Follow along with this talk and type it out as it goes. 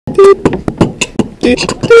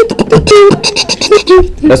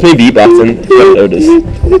That's me beatboxing. If you haven't noticed.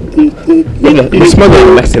 We're smuggling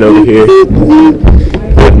a Mexican over here.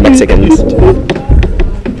 Mexicans.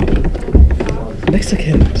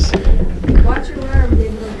 Mexicans. Watch your arm,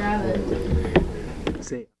 David, will grab it.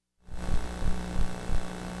 See.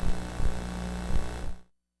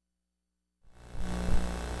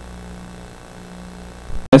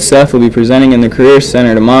 SF will be presenting in the Career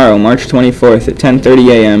Center tomorrow, March 24th at 10:30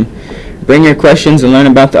 a.m. Bring your questions and learn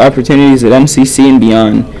about the opportunities at MCC and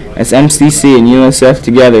beyond. That's MCC and USF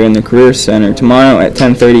together in the Career Center tomorrow at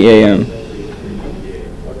 10:30 a.m.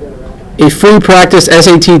 A free practice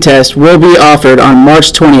SAT test will be offered on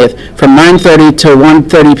March 20th from 9:30 to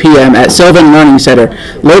 1:30 p.m. at Sylvan Learning Center,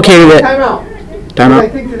 located at... Time out. Time out. I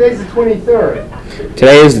think today's the 23rd.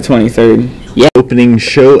 Today is the 23rd. Yeah. Opening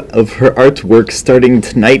show of her artwork starting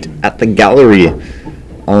tonight at the gallery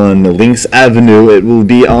on Lynx Avenue. It will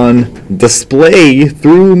be on display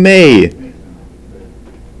through May.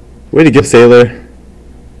 Way to go, Sailor.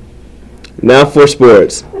 Now for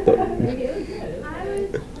sports.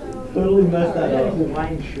 Totally messed that up.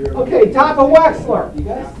 Okay, top of Wexler.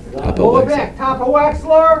 Pull it back. Top of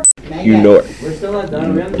Wexler. New York.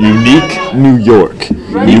 Unique New York.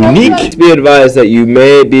 Unique. To be advised that you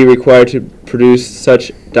may be required to produce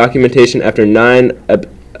such documentation after 9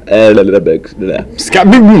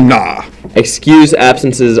 excused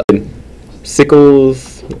absences.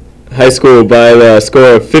 Sickles High School by the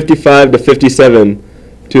score of 55 to 57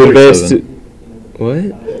 to advance to... What?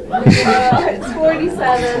 It's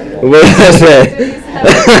 47. What did I say?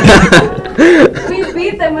 57. We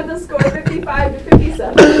beat them with a score of 55 to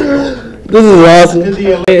 57. This is awesome.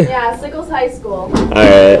 Yeah, Sickles High School.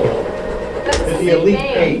 Alright. That's the The Elite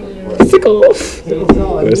name. Eight. Sickles. I'm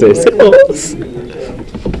gonna say Sickles.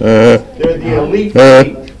 They're the Elite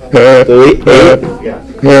Eight. The Elite Eight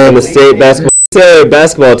and the state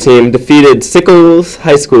basketball team defeated Sickles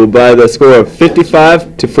High School by the score of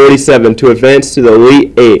 55 to 47 to advance to the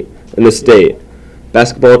Elite Eight in the state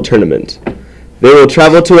basketball tournament. They will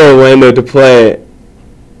travel to Orlando to play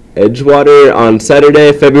Edgewater on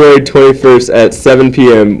Saturday, February 21st at 7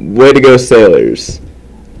 p.m. Way to go, Sailors.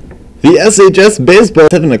 The SHS baseball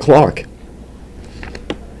 7 o'clock.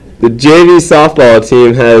 The JV softball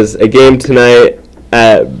team has a game tonight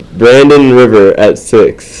at Brandon River at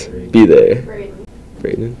 6. Be there.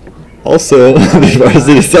 Braden. Also, the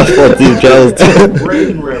varsity softball team travels to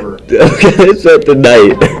Braden River. Okay, it's at the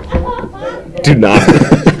night. Do not.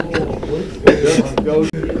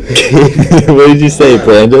 What did you say,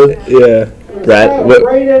 Brandon? Yeah. Brad. What?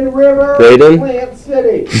 Braden River. Braden? Plant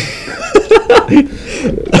City.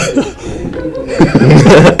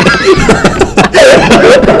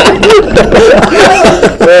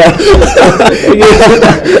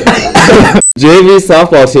 JV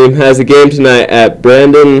softball team has a game tonight at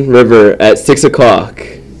Brandon River at 6 o'clock.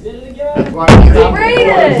 Braden!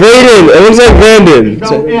 Braden! It looks like Brandon.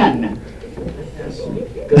 No N.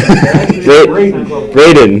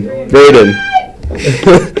 Braden.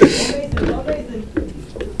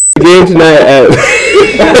 Game tonight at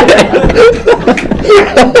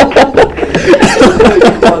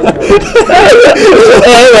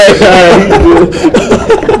oh my god.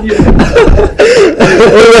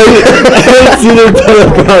 I see the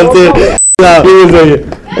teleprompter. Stop. Give me a second.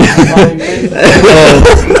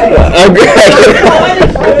 I'm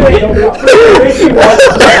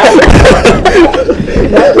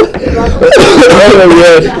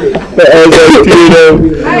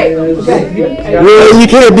Well, you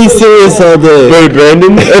can't be serious all day. Wait,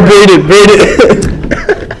 Brandon? Braden.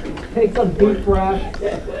 Take some deep breath.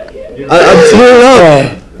 I'm tearing up.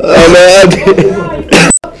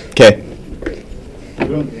 Okay.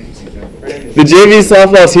 The JV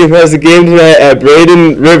softball team has a game tonight at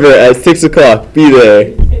Braden River at 6 o'clock. Be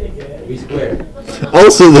there.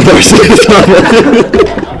 Also, the varsity softball team.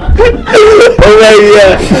 Oh my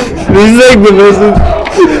god. This is like the most...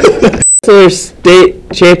 Our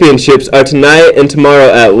state championships are tonight and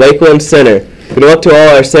tomorrow at Lakeland Center. Good luck to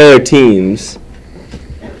all our Sailor teams.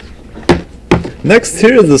 Next,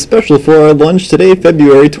 here is the special for our lunch today,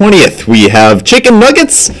 February 20th. We have chicken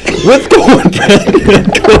nuggets with cornbread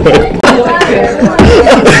and corn.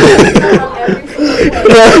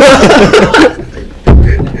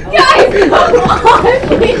 Guys, come on,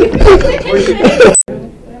 please.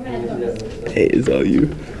 Hey, it's all you.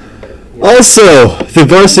 Also, the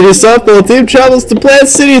varsity softball team travels to Plant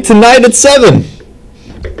City tonight at 7.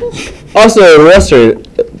 Also, a restaurant.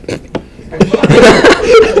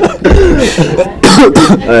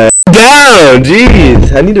 Down!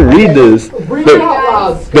 Jeez, I need to read this. Read it out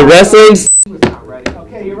loud. The wrestling...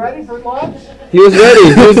 Okay, you ready for lunch? He was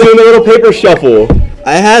ready. He was doing a little paper shuffle.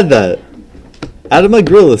 I had that. Out of my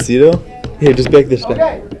grill list, you know? Here, just bake this back.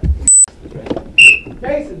 Okay.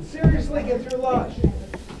 Mason, seriously, get through lunch.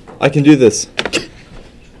 I can do this.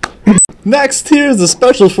 Next, here's the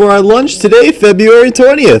special for our lunch today, February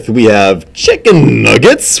 20th. We have chicken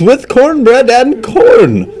nuggets with cornbread and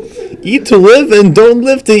corn. Eat to live and don't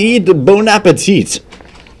live to eat. Bon appetit.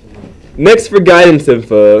 Next for guidance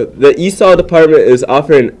info, the ESOL department is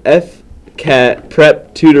offering FCAT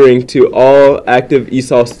prep tutoring to all active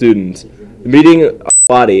ESOL students. The meeting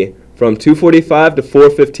body from 2:45 to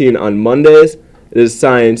 4:15 on Mondays. It is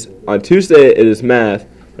science. On Tuesday, it is math.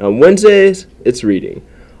 And on Wednesdays, it's reading.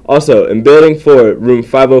 Also, in Building 4, Room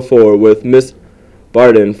 504 with Miss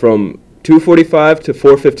Barden from 2:45 to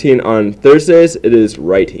 4:15 on Thursdays, it is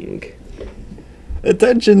writing.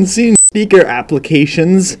 Attention senior speaker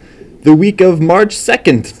applications the week of March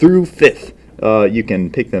 2nd through 5th. You can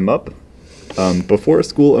pick them up before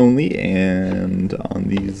school only and on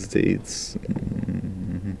these dates.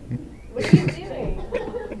 What are you doing?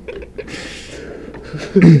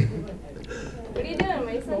 What are you doing,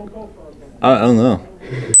 Mason? I don't know.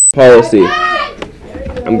 Policy.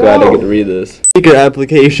 I'm glad I get to read this. Speaker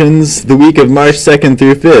applications the week of March 2nd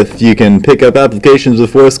through 5th. You can pick up applications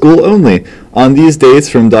before school only on these dates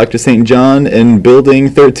from Dr. St. John in Building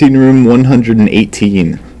 13, Room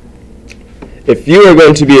 118. If you are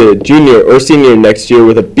going to be a junior or senior next year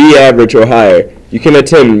with a B average or higher, you can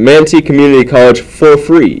attend Manatee Community College for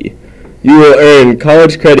free. You will earn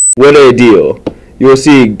college credit. What a deal. You will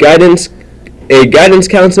see a guidance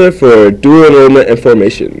counselor for dual enrollment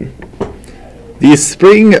information. The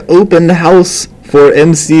spring open house for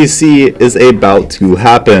MCC is about to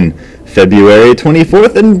happen. February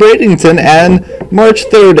 24th in Bradenton and March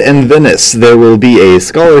 3rd in Venice. There will be a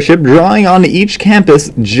scholarship drawing on each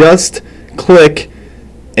campus. Just click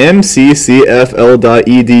mccfl.edu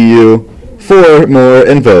for more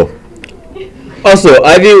info. Also,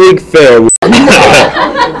 Ivy League Fair.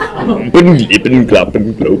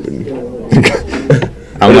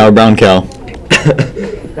 I'm our brown cow.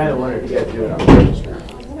 Time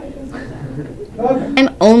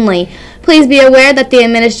only. Please be aware that the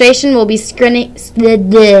administration will be screening. Yeah,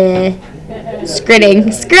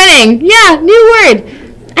 new word.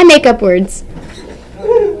 I make up words.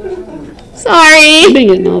 Sorry. I've been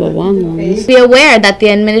getting all the long ones. Be aware that the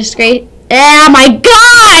administration. Oh my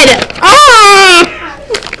God! Ah!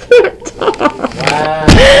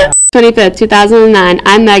 25th, 2009.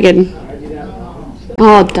 I'm Megan.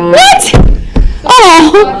 Oh, darn. What?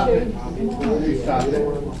 Oh!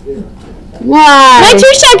 Why? My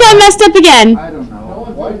two-shot got messed up again.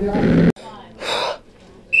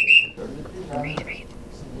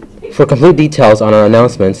 For complete details on our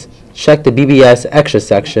announcements, check the BBS Extra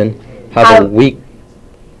section. Have a week.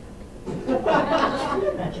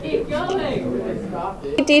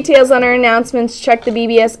 Details on our announcements, check the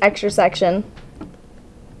BBS Extra section.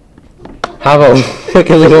 Have a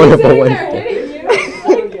wickedly wonderful Wednesday.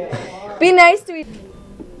 Be nice to each other.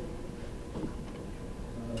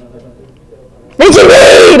 What you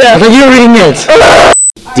read? I thought you were reading it.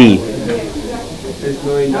 D.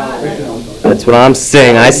 That's what I'm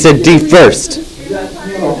saying. I said D first.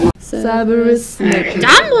 Severus Snape.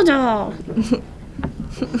 Dumbledore!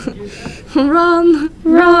 Run,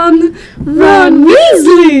 run, run,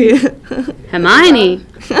 Weasley! Hermione.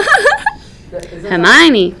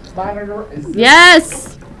 Hermione.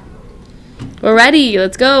 Yes! We're ready.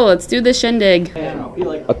 Let's go. Let's do this shindig.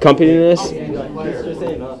 Accompanist.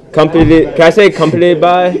 Can I say accompanied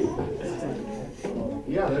by?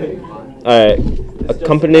 Alright.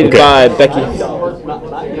 Accompanied by Becky.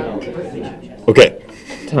 Okay.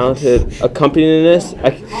 Talented accompanist.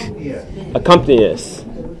 Accompanist.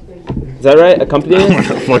 Is that right?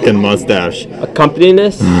 Accompanist? Fucking mustache.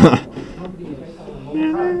 Accompanist?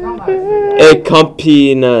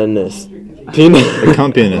 Accompanist.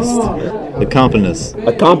 Accompanist. Accompanist.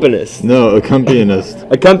 Accompanist. No, accompanist.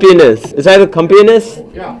 Accompanist. Is that accompanist?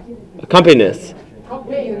 Yeah. Accompanist.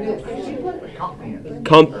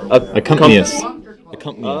 Accompanist.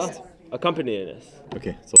 Accompanist. Accompanist.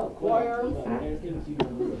 Okay, so. Choir,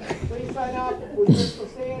 please sign up with Mr.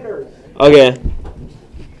 Sanders Okay.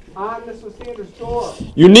 on Mr. Sanders' door.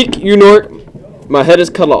 Unique York. My head is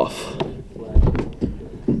cut off.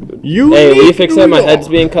 You Hey, will you fix that? My head's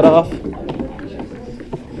being cut off.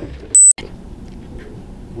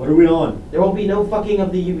 What are we on? There will be no fucking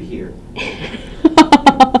of the U here.